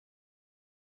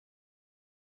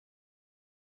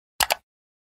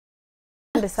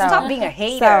Stop being a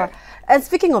hater. Sawa. And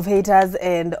speaking of haters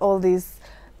and all this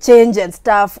change and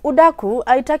stuff, udaku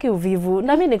haitaki uvivu.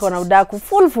 Na mimi niko na udaku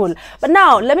full. But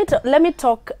now let me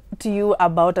talk to you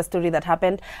about a story that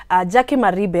happened. Jacque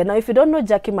Maribe. Now if you don't know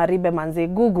Jacque Maribe, manze,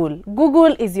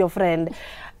 Google is your friend.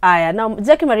 Now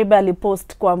Jacque Maribe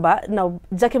alipost kwamba now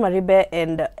Jacque Maribe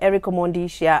and Eric Omondi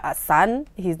share a son.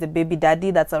 He's the baby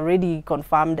daddy, that's already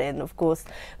confirmed, and of course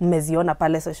mmeziona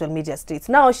pale social media streets.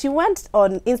 Now she went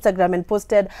on Instagram and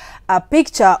posted a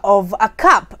picture of a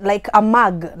cup, like a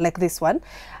mug like this one.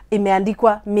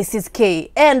 Imeandikwa Mrs.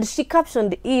 K, and she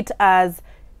captioned it as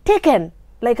taken,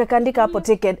 like akaandika hapo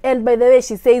taken. And by the way,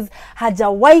 she says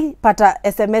hajawai pata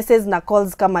SMSs na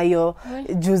calls kama hiyo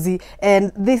juzi.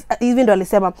 And this even though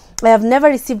alisema, I have never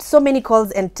received so many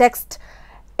calls and text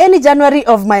any January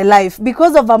of my life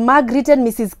because of a mug written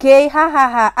Mrs. K.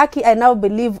 Aki, I now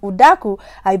believe udaku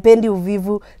haipendi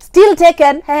uvivu. Still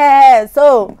taken.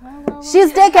 So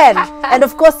she's taken. And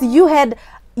of course you had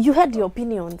your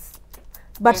opinions,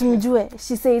 but mjue,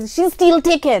 she says she's still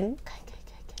taken.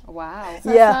 Wow.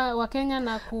 Sasa Wakenya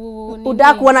na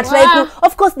udaku wana try ku,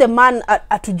 of course the man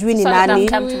atujui ni nani.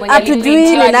 Atujui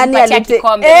ni nani alite.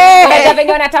 Kaja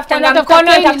venye wanatafuta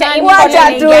mkono,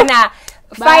 wacha tu.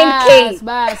 Find K.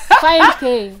 Find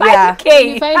K. Find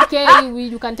K. Find K,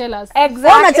 you can tell us.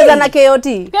 Exactly. Unacheza na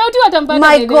KOT. KOT watampata.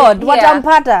 My God,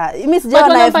 watampata. Mimi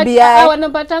sijaona na FBI.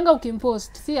 Wanampatanga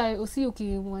ukimpost. Si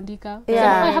ukimwandika.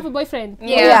 Yeah. I have a boyfriend.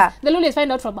 Yeah. The always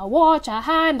find out from a watch, a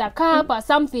hand, a cup, or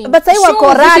something. But sai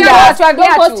wako rada.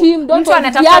 Don't post him. Don't post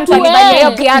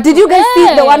him. Did you guys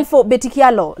see the one for Betty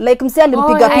Kialo? Like mse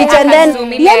alimpiga picha and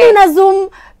then yani una zoom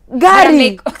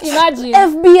gari. Imagine.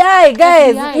 FBI,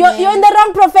 guys. You're in the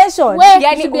wrong profession.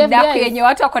 Yani udaku yenye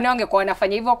watu wako nao wangekuwa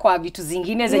wanafanya hivyo kwa vitu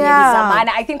zingine zenye ni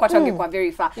zamana. I think watu wangekuwa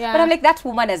very far. But I'm like, that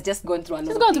woman has just gone through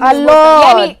a lot.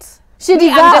 Yani, she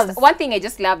deserves. One thing I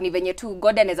just love ni venye tu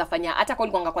God anaweza fanya hata kwa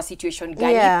ulikuwa kwa situation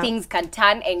gani, things can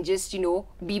turn and just, you know,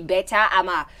 be better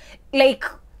ama like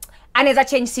anaweza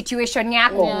change situation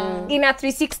yako in a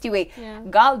 360 way.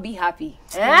 Girl, be happy.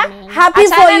 Happy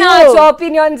for you. Your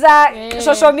opinions are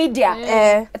social media.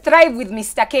 Thrive with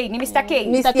Mr. K. Ni Mr. K.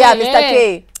 Mr.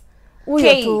 K.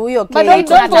 Uyo K. But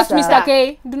don't post Mr.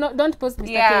 K. Don't post Mr.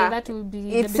 K. That will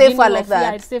be it's safer like that.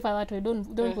 Yeah, it's safer that way.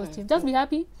 Don't post him. Just be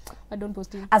happy, but don't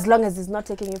post him. As long as he's not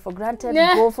taking you for granted,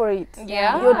 go for it.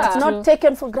 It's not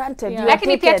taken for granted.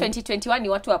 Lakini pia 2021 ni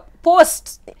watu wa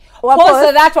post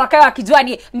so that wakawa wakijua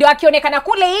ni ndio akionekana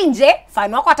kule nje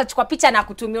fan wako atachukua picha na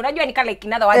kutumia. Unajua ni kale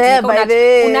kinadha watu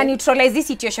una neutralize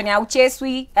situation ya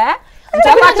ucheswi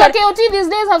KOT these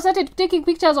days have started taking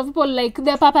pictures of people like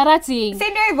the paparazzi.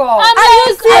 Si ndio hivyo?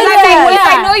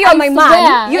 I know you're my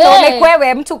man. You know like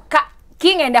wewe mtu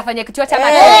King and afanye kitu yote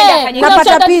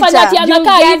napata picha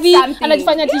anakaa hivi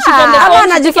anajifanya tishiko ama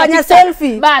anajifanya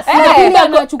selfie basi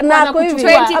na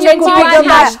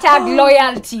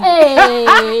 #loyalty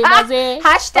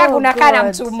unakaa na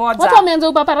mtu mmoja watu wameanza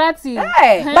upaparazzi.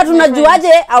 But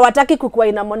unajuaje hawataki kukuwa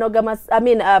in a monogamous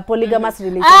polygamous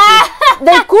relationship?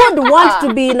 They could want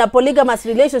to be in a polygamous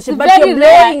relationship, but you're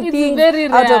playing things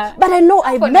out of. But I know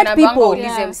I've met people.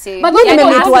 But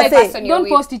don't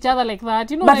post each other like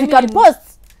that, you know. But you can post.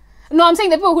 No, I'm saying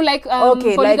the people who like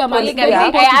polygamy.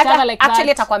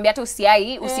 Actually atakwambia tu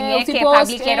usiniweke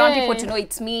public, I don't want people to know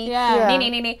it's me.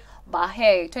 Nini. But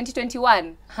hey,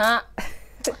 2021,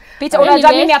 Peter,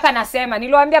 unajua mimi hapa nasema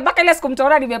niliwaambia mpaka ile siku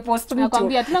mtaona nimepost mtu.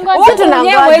 Nakwambia tunangoja.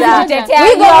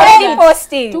 We go already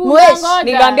posting.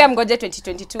 Niliwaambia mgoje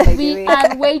 2022 we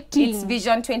are waiting. It's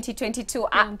Vision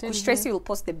 2022. Kustress will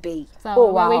post the bay.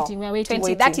 So we are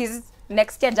waiting. That is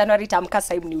next year January tamka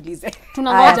sasa hivi niulize.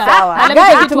 Tunangoja.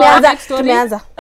 Tumeanza.